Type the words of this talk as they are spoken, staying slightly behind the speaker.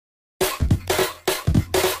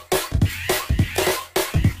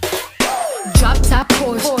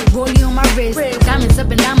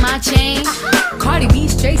chain. Cardi B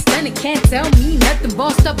straight stunning, can't tell me nothing.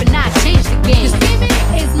 Bossed up and I changed the game. This baby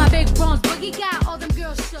is my big bronze boogie, got all them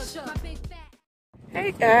girls shook. My big fat.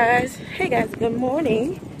 Hey guys, good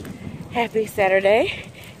morning. Happy Saturday.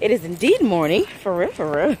 It is indeed morning, for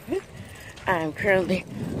real. I'm currently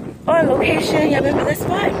on location. Y'all remember this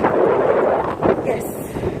spot? Yes.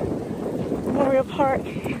 Memorial Park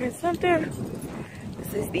here in Sumter.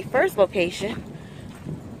 This is the first location.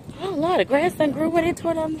 Oh Lord, the grass done grew when they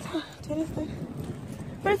tore down the tennis thing.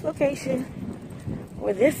 First location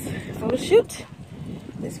for this photo shoot.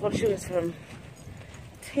 This photo shoot is from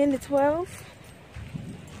 10 to 12.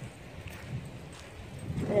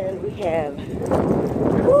 And we have,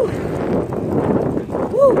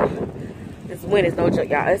 this wind is no joke,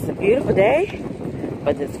 y'all. It's a beautiful day,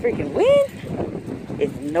 but this freaking wind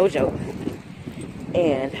is no joke.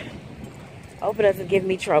 And I hope it doesn't give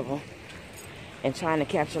me trouble and trying to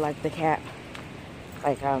capture like the cap,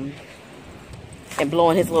 like and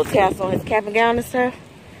blowing his little tassel on his cap and gown and stuff.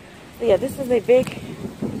 So yeah, this is a big,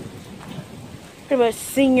 pretty much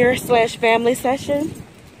senior / family session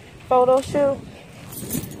photo shoot.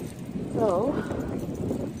 So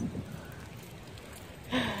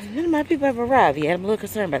none of my people have arrived yet. I'm a little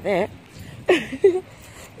concerned about that.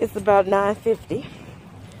 It's about 9:50,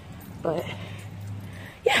 but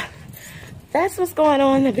yeah, that's what's going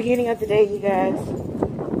on in the beginning of the day, you guys.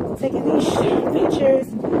 Taking these pictures.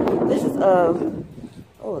 This is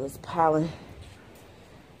this pollen.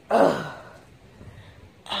 Oh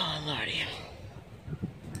Lordy.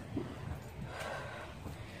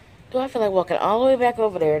 Do I feel like walking all the way back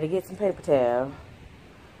over there to get some paper towel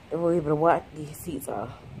and we'll be able to wipe these seats off?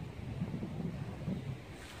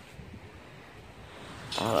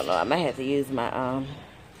 I don't know. I might have to use my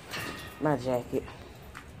my jacket.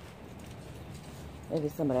 Maybe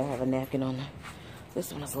somebody have a napkin on there.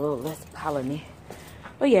 This one is a little less pollen-y.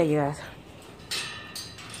 But yeah, you guys.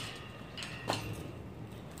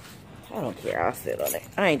 I don't care. I'll sit on it.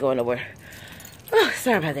 I ain't going nowhere. Oh,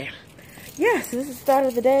 sorry about that. Yeah, so this is the start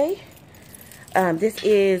of the day. This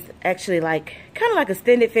is actually like kind of like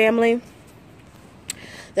extended family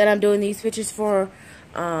that I'm doing these pictures for.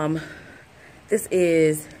 This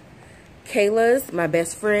is Kayla's, my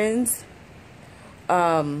best friend's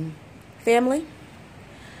family,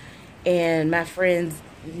 and my friends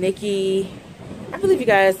Nikki. I believe you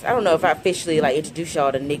guys, I don't know if I officially like introduced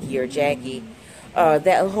y'all to Nikki or Jackie.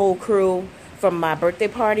 That whole crew from my birthday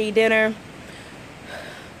party dinner.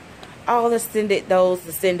 All extended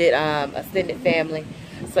family.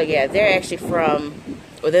 So yeah, they're actually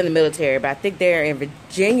within the military, but I think they're in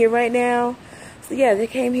Virginia right now. So yeah, they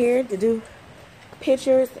came here to do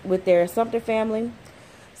pictures with their Sumter family.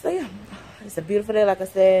 So yeah, it's a beautiful day. Like I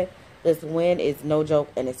said, this wind is no joke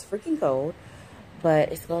and it's freaking cold,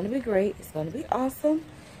 but it's going to be great. It's going to be awesome.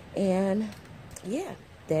 And yeah,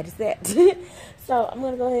 that is that. So I'm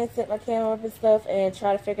going to go ahead and set my camera up and stuff and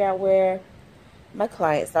try to figure out where my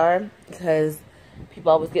clients are, because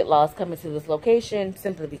people always get lost coming to this location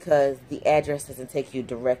simply because the address doesn't take you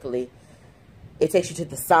directly. It takes you to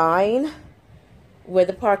the sign where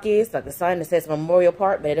the park is, like the sign that says Memorial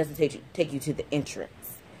Park, but it doesn't take you to the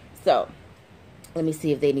entrance. So let me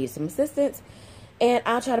see if they need some assistance, and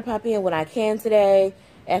I'll try to pop in when I can today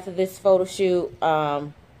after this photo shoot. I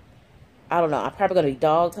don't know, I'm probably going to be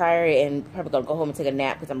dog tired and probably going to go home and take a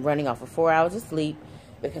nap because I'm running off of 4 hours of sleep,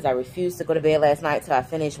 because I refused to go to bed last night till I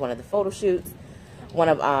finished one of the photo shoots, one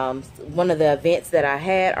of the events that I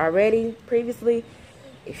had already previously.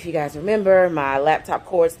 If you guys remember, my laptop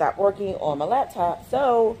cord stopped working on my laptop,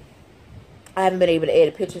 so I haven't been able to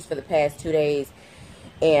edit pictures for the past 2 days,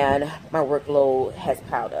 and my workload has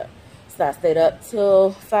piled up. So I stayed up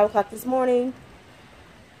till 5 o'clock this morning,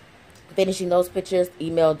 finishing those pictures,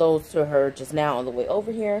 emailed those to her just now on the way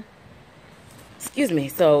over here. Excuse me.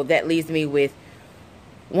 So that leaves me with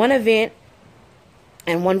one event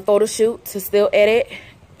and one photo shoot to still edit,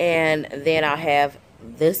 and then I'll have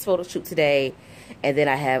this photo shoot today, and then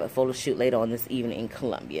I have a photo shoot later on this evening in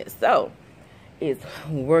Columbia. So it's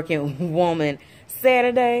working woman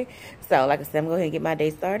Saturday. So like I said, I'm going to go ahead and get my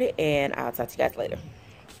day started, and I'll talk to you guys later.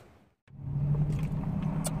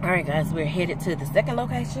 All right, guys, we're headed to the second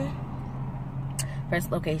location.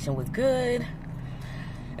 First location was good.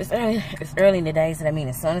 It's early in the day, so that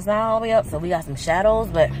means the sun is not all the way up, so we got some shadows,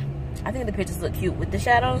 but I think the pictures look cute with the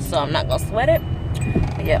shadows, so I'm not gonna sweat it.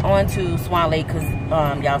 And get on to Swan Lake, because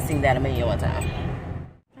y'all seen that a million one time.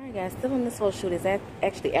 All right, guys, still on this photo shoot. It's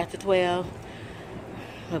actually after 12,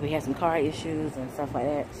 but we had some car issues and stuff like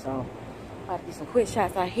that, so I'll have to do some quick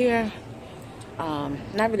shots out here.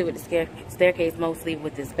 Not really with the staircase, mostly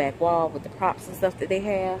with this back wall with the props and stuff that they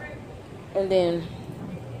have. And then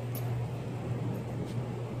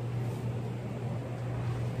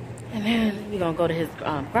And then we're gonna go to his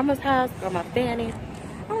grandma's house, Grandma Fanny.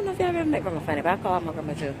 I don't know if y'all ever met Grandma Fanny, but I call my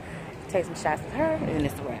grandma to take some shots with her, and then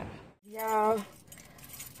it's a wrap. Y'all,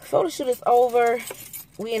 photo shoot is over.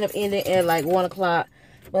 We end up ending at like 1 o'clock,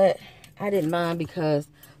 but I didn't mind because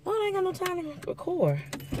I ain't got no time to record.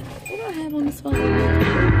 What do I have on this phone?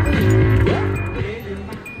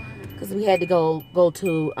 Because we had to go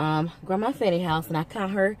to Grandma Fanny's house, and I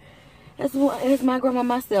count her as my grandma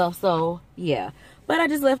myself. So yeah, but I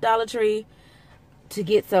just left Dollar Tree to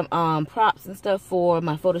get some props and stuff for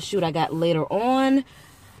my photo shoot I got later on,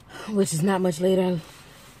 which is not much later.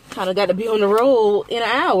 I kind of got to be on the road in an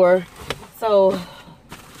hour, so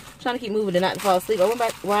trying to keep moving and not to fall asleep. I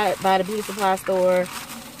went by the beauty supply store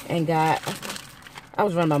and I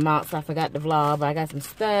was running my mouth, so I forgot to vlog, but I got some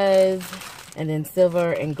studs and then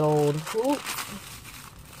silver and gold hoops.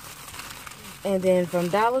 And then from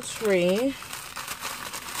Dollar Tree,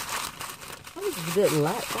 this is good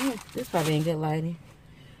light. Oh, this probably ain't good lighting.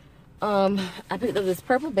 I picked up this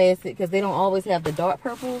purple basket because they don't always have the dark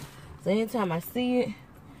purple. So anytime I see it,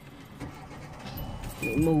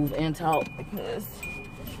 let me move and talk because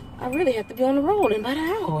I really have to be on the road in about an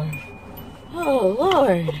hour. Oh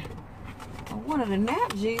Lord, I wanted a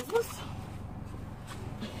nap, Jesus,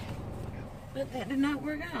 but that did not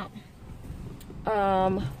work out.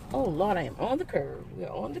 Oh Lord, I am on the curb. We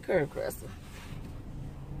are on the curb, Karessa.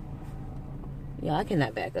 Yeah, I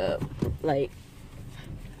cannot back up. Like,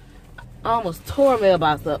 I almost tore a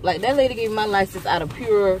mailbox up. Like, that lady gave me my license out of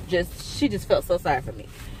pure she just felt so sorry for me.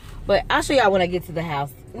 But I'll show y'all when I get to the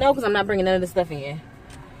house. No, because I'm not bringing none of this stuff in.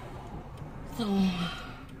 So, I'll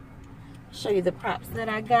show you the props that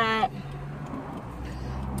I got.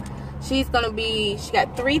 She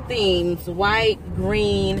got 3 themes: white,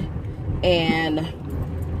 green, and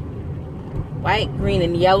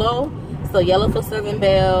yellow. So yellow for Southern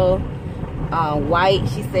Belle, white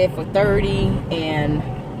she said for 30, and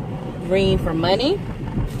green for money.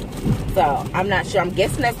 So I'm not sure. I'm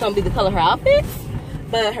guessing that's gonna be the color of her outfits.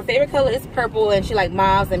 But her favorite color is purple, and she like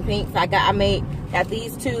mauves and pinks. So I got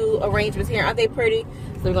these 2 arrangements here. Aren't they pretty?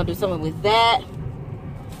 So we're gonna do something with that.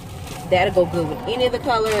 That'll go good with any of the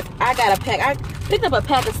colors. I picked up a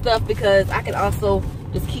pack of stuff because I can also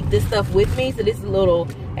just keep this stuff with me. So this is little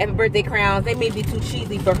happy birthday crowns. They may be too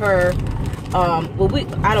cheesy for her. Well,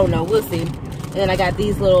 I don't know. We'll see. And then I got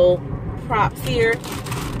these little props here.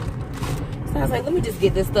 So I was like, let me just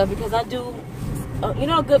get this stuff because I do, a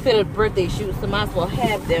good bit of birthday shoots, so might as well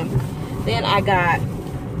have them. Then I got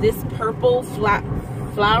this purple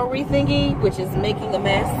flowery thingy, which is making a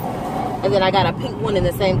mess. And then I got a pink one in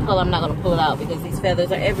the same color. I'm not going to pull it out because these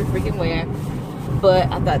feathers are every freaking where.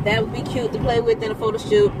 But I thought that would be cute to play with in a photo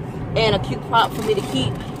shoot. And a cute prop for me to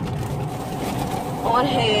keep on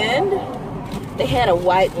hand. They had a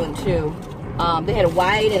white one too. They had a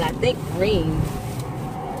white and I think green.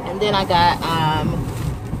 And then I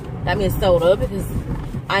got me a soda because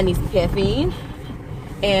I need some caffeine.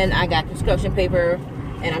 And I got construction paper.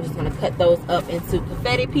 And I'm just going to cut those up into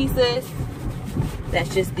confetti pieces.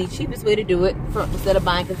 That's just the cheapest way to do it instead of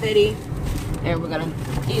buying confetti. And we're going to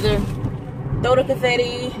either throw the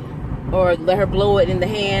confetti or let her blow it in the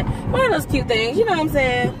hand. One of those cute things, you know what I'm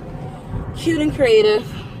saying? Cute and creative.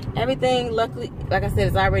 Everything, luckily, like I said,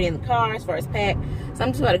 is already in the car as far as packed. So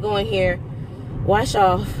I'm just about to go in here, wash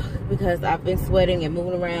off, because I've been sweating and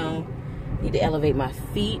moving around. Need to elevate my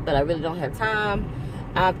feet, but I really don't have time.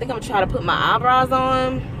 I think I'm going to try to put my eyebrows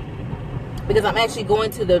on, because I'm actually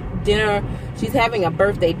going to the dinner. She's having a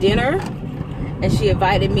birthday dinner, and she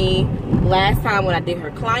invited me last time when I did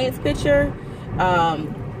her client's picture.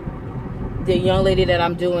 The young lady that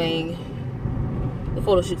I'm doing the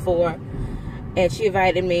photo shoot for, and she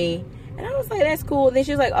invited me, and I was like, that's cool. And then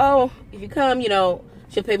she was like, oh, if you come, she'll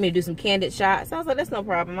pay me to do some candid shots. So I was like, that's no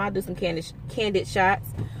problem. I'll do some candid shots.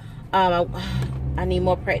 I need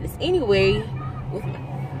more practice anyway with my,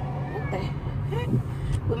 what the heck?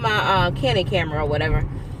 With my Canon camera or whatever.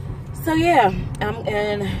 So yeah, I'm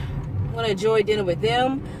gonna enjoy dinner with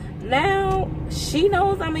them. Now she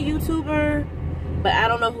knows I'm a YouTuber, but I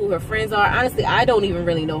don't know who her friends are. Honestly, I don't even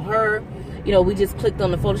really know her. We just clicked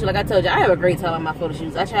on the photo shoot. Like I told you, I have a great time on my photo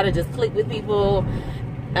shoots. I try to just click with people,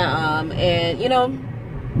 and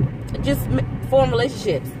just form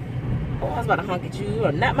relationships. Oh, I was about to honk at you. You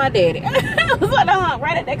are not my daddy. I was about to honk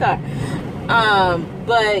right at that car.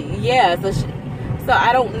 But yeah, so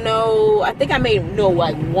I don't know. I think I may know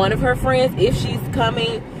like one of her friends if she's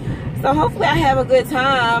coming. So hopefully I have a good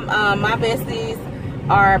time. My besties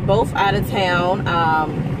are both out of town.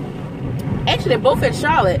 Actually, they're both in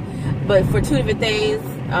Charlotte, but for 2 different things.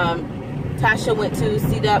 Tasha went to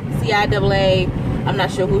CIAA. I'm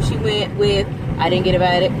not sure who she went with. I didn't get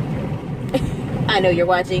invited. I know you're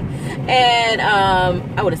watching. And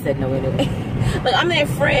I would have said no anyway. Look, I'm their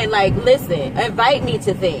friend. Like, listen, invite me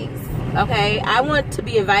to things. Okay? I want to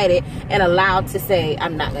be invited and allowed to say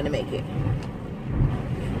I'm not going to make it.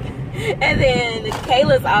 And then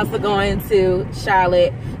Kayla's also going to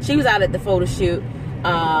Charlotte. She was out at the photo shoot.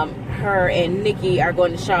 Her and Nikki are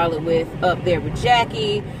going to Charlotte up there with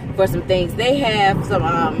Jackie for some things they have, some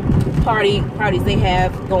parties they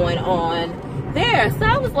have going on there. So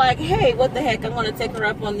I was like, hey, what the heck? I'm going to take her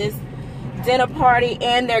up on this dinner party,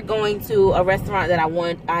 and they're going to a restaurant that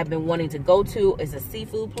I've been wanting to go to. It's a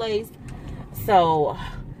seafood place. So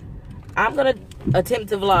I'm gonna attempt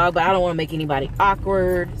to vlog, but I don't want to make anybody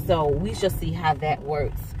awkward, so we shall see how that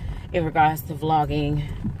works in regards to vlogging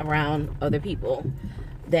around other people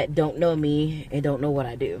that don't know me and don't know what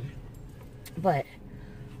I do. But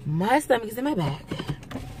my stomach is in my back.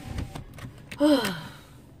 I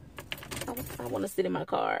want to sit in my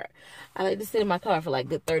car. I like to sit in my car for like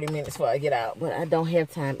good 30 minutes before I get out, but I don't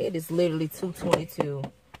have time. It is literally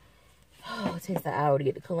 2:22. Oh, it takes an hour to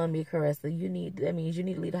get to Columbia, Karessa. That means you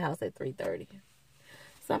need to leave the house at 3:30.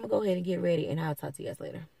 So I'm gonna go ahead and get ready, and I'll talk to you guys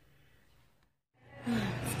later.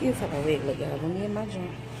 Excuse how my wig look, y'all. Let me in my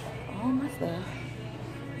junk. All my stuff.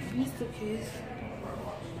 My suitcase.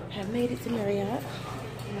 Have made it to Marriott.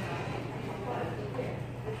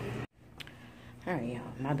 Alright, y'all.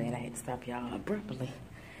 My bad. I had to stop y'all abruptly.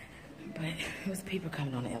 But it was people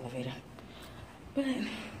coming on the elevator. But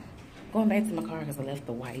going back to my car because I left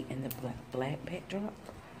the white and the black backdrop.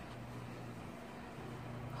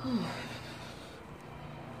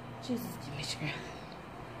 Jesus, Michigan.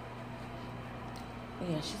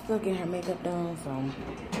 Yeah, she's still getting her makeup done, so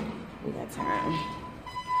we got time.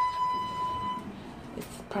 It's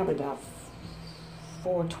probably about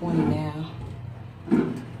 4:20 now.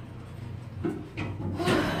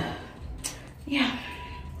 Yeah,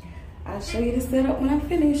 I'll show you the setup when I'm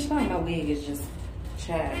finished. My wig is just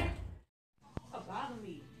chatting.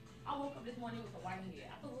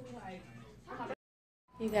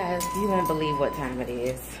 You guys, you won't believe what time it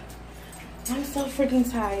is. I'm so freaking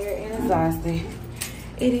tired and exhausted.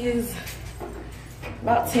 It is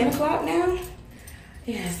about 10 o'clock now.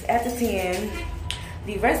 Yes, after 10.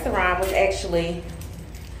 The restaurant was actually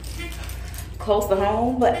close to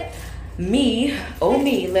home, but me, oh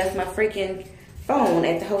me, left my freaking phone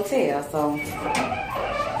at the hotel, so.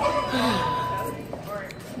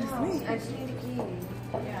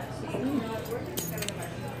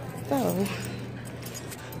 So,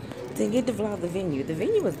 didn't get to vlog the venue. The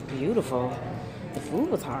venue was beautiful. The food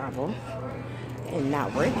was horrible and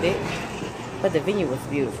not worth it, but the venue was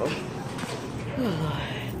beautiful. Oh, Lord.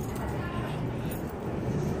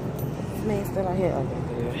 This man still out here. Okay,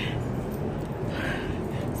 good.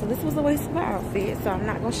 So this was a waste of my outfit, so I'm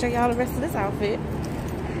not going to show y'all the rest of this outfit.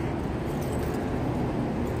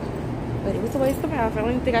 But it was a waste of my outfit. I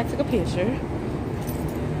don't even think I took a picture.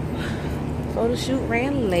 Photo shoot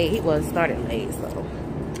ran late. Well, it started late, so.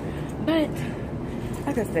 But,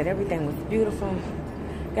 like I said, everything was beautiful.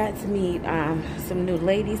 Got to meet some new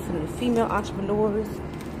ladies, some new female entrepreneurs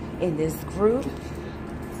in this group.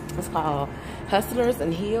 It's called Hustlers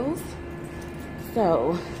and Heels.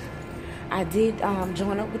 So, I did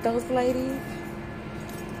join up with those ladies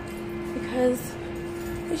because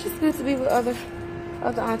it's just good to be with other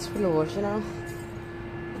entrepreneurs, you know,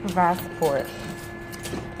 provide support.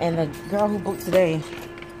 And the girl who booked today,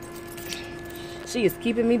 she is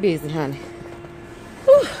keeping me busy, honey.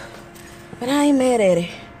 Whew. But I ain't mad at it.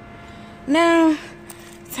 Now,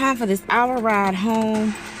 time for this hour ride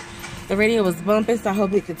home. The radio was bumping, so I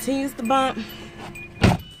hope it continues to bump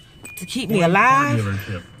to keep me alive.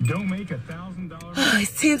 Don't make $1,000.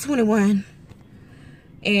 It's 10:21,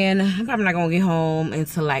 and I'm probably not gonna get home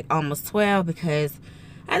until like almost 12 because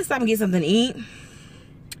I just stopped and get something to eat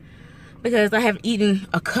because I haven't eaten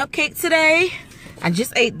a cupcake today. I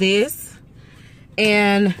just ate this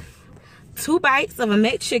and 2 bites of a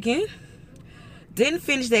McChicken. Didn't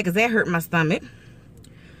finish that because that hurt my stomach.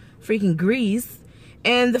 Freaking grease.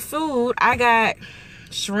 And the food, I got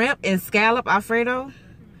shrimp and scallop Alfredo.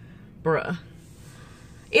 Bruh.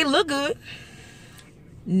 It looked good.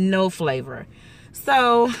 No flavor.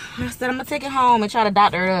 So, I said I'm going to take it home and try to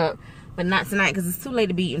doctor it up. But not tonight because it's too late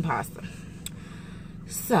to be eating pasta.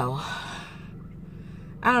 So,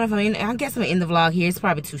 I don't know if I guess I'm going to end the vlog here. It's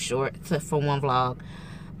probably too short for one vlog.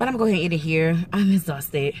 But I'm going to go ahead and end it here. I'm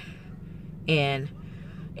exhausted. And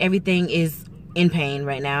everything is in pain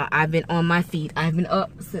right now. I've been on my feet. I've been up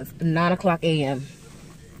since 9 o'clock a.m.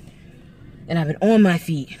 And I've been on my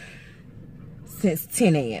feet since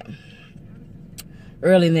 10 a.m.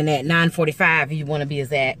 Earlier than that, 9:45 if you want to be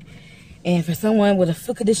exact. And for someone with a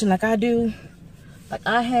foot condition like I do, like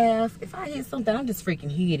I have. If I hit something, I'm just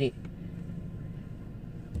freaking hit it.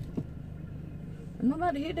 Am I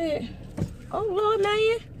about to hit that? Oh, Lord,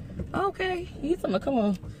 man. Okay. You talking about, come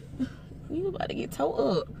on. You about to get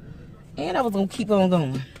towed up. And I was going to keep on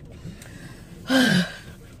going.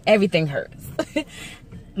 Everything hurts.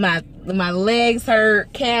 my legs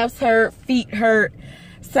hurt, calves hurt, feet hurt.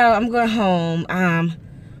 So I'm going home.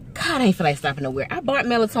 God, I ain't feel like stopping nowhere. I bought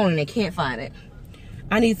melatonin and can't find it.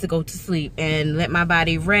 I need to go to sleep and let my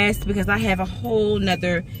body rest because I have a whole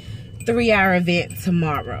nother 3-hour event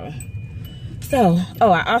tomorrow. So,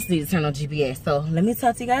 oh, I also need to turn on GPS. So let me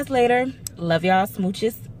talk to you guys later. Love y'all.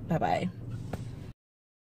 Smooches. Bye-bye.